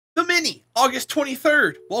The Mini, August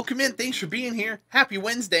 23rd. Welcome in. Thanks for being here. Happy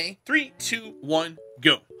Wednesday. 3, 2, 1,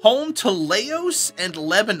 go. Home to Laos and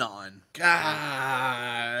Lebanon.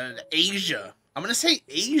 God, Asia. I'm gonna say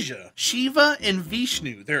Asia. Shiva and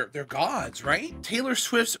Vishnu, they're gods, right? Taylor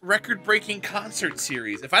Swift's record-breaking concert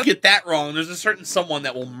series. If I get that wrong, there's a certain someone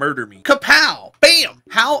that will murder me. Kapow! Bam!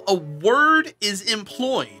 How a word is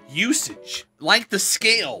employed. Usage. Like the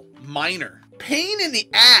scale. Minor. Pain in the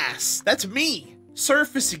ass. That's me.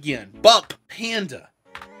 Surface again. Bump. Panda.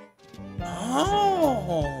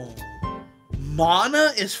 Oh.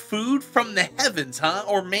 Mana is food from the heavens, huh?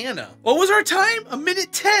 Or manna. What was our time?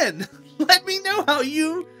 1:10. Let me know how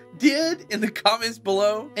you did in the comments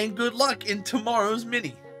below. And good luck in tomorrow's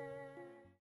Mini.